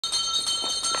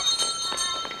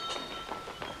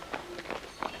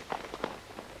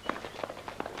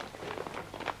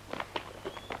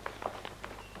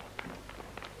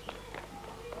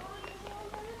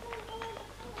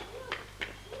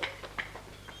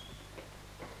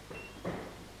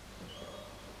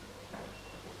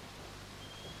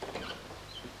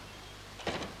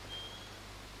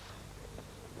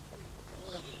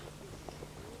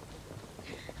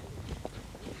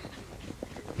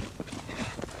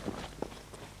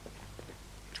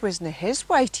it wasna his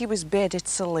wight he was bedded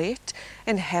so late,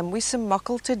 and him wi' some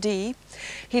muckle to dee.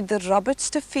 He'd the rabbits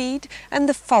to feed, and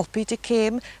the falpy to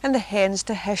came, and the hens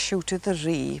to hish out of the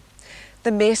ree.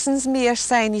 The mason's mere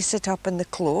sign he set up in the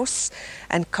close,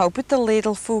 and cowpit the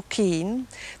ladle full keen.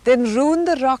 Then round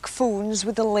the rock foons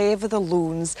with the lave of the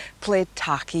loons, played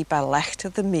tacky by lecht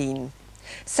of the mean.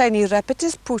 Sign he rippet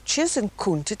his pooches and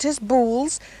counted his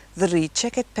bowls, the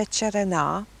recheck at pitcher and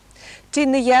a.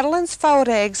 Teen the yerlings four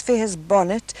eggs for his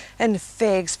bonnet, and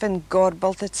fegs van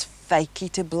gorbelt its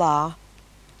fakey to blah.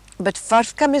 But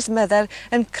first come his mother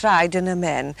and cried in him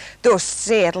in, though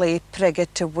sadly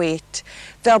prigged to wait.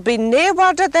 There'll be nae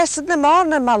word of this in the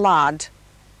morning, my lad.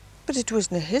 But it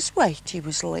wasna his wight he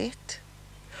was late.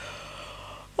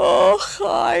 Oh,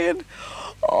 Ian,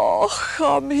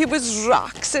 oh, he was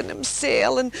raxing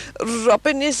himself and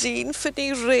rubbing his een for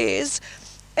the raise.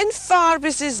 And far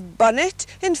was his bonnet,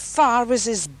 and far was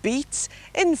his beats,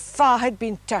 and far had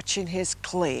been touching his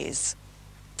clays.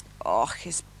 Oh,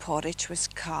 his porridge was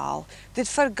caul, they'd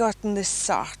forgotten the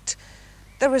sort.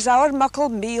 There was our muckle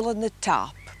meal in the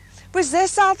top. Was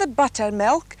this all the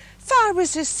buttermilk? Far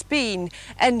was his speen,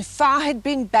 and far had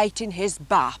been biting his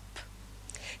bap.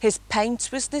 His pints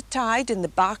was the tide, and the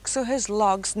backs o' his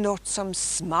logs not some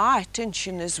sma'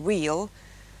 attention his wheel.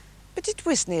 But it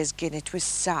wasna as gin it was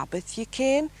Sabbath, ye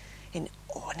ken, and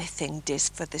onything dis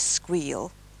for the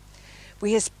squeal. Wi'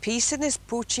 his piece in his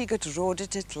pooch he got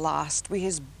roded at last, wi'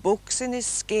 his books in his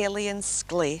scaly and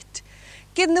sklate.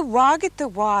 Gin the wag at the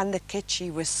wa in the kitch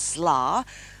he was slaw,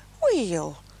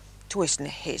 well, 'twasna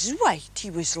his wight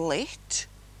he was late.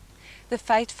 The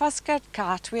fight-fuskered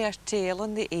cat wi' her tail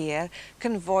in the air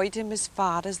convoyed him as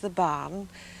far as the barn.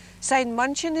 Syne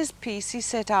munching his piece he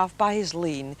set off by his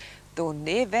lean, though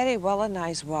nae very well in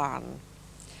his warn.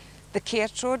 The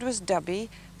cart road was dubby,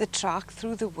 the track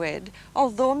through the wood,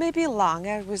 although maybe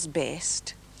longer was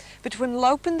best. But when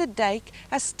loping the dyke,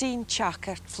 a steen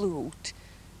chackart flew out,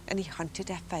 and he hunted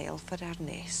a fowl for her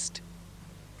nest.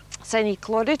 Syne he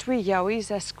clodded wi' yowies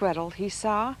a squirrel he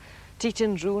saw,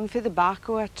 teeting roon for the back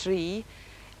o' a tree,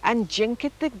 and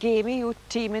jinked the gamey out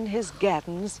teeming his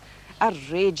gardens, a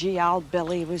ragey old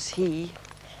billy was he.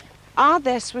 Ah,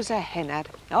 this was a hinner,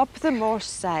 up the moor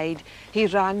side. He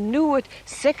ran knew it,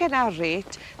 sick in a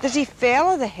rate, that he fell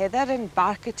o' the heather and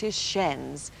barked his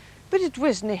shins. But it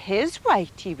wasna his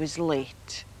wight he was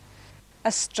late.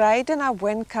 Astride in a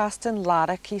wind-casting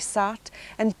larrock he sat,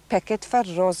 and picked for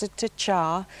rosit to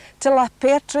chaw, till a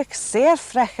Patrick sair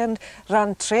frechened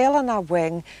ran trailing a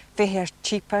wing for her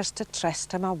cheapers to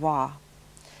trist him awa.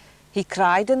 He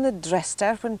cried in the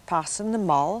drister when passing the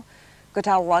mull, got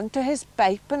a lunt to his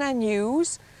pipe and a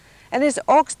news, and his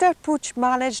oxter pooch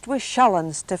managed with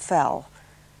shillings to fill,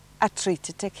 a treat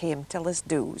to take him till his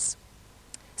dues.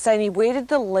 Syne he waded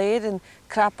the lade and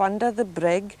crap under the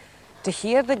brig to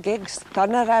hear the gig's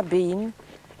thunder a bean,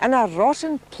 and a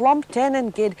rotten plumped in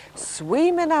and gaed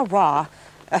sweaming awa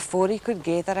afore he could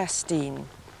gather a steen.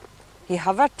 He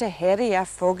hovered to Harry a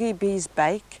foggy bee's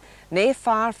bike, nae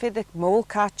far frae the mole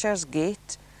catcher's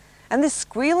gate, and the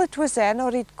squeal it was in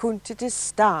or he'd counted his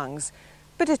stangs,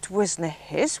 but it wasna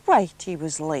his wight he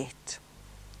was late.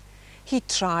 He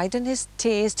tried in his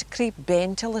tays to creep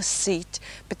ben till his seat,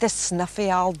 but the snuffy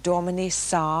old dominie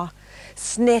saw,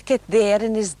 snaked there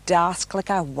in his dask like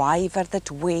a wyver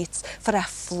that waits for a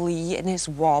flea in his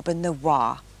wob in the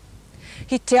wa.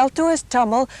 He telled to his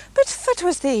tummel, but fit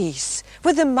was these,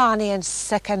 with the manny and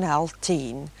sick and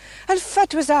teen, and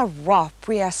fit was a wop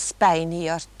wi' a spiny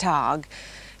or tag,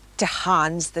 to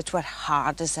hands that were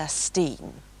hard as a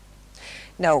steen.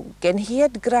 Now, gin he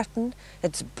had grutten,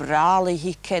 it's brawly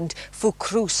he kent, fu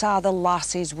cruise a the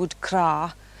lassies would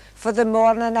craw, for the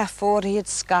morning afore he had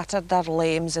scattered their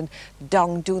lames and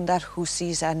dung down their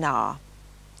hoosies and a'.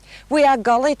 Wi' a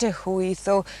gully to hooey,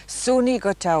 though soon he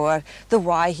got ower, the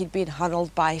why he'd been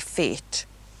hunnelled by fate.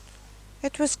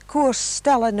 It was course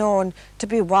still anon to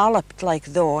be walloped like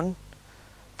thon,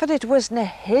 for it wasna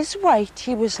his wight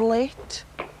he was late.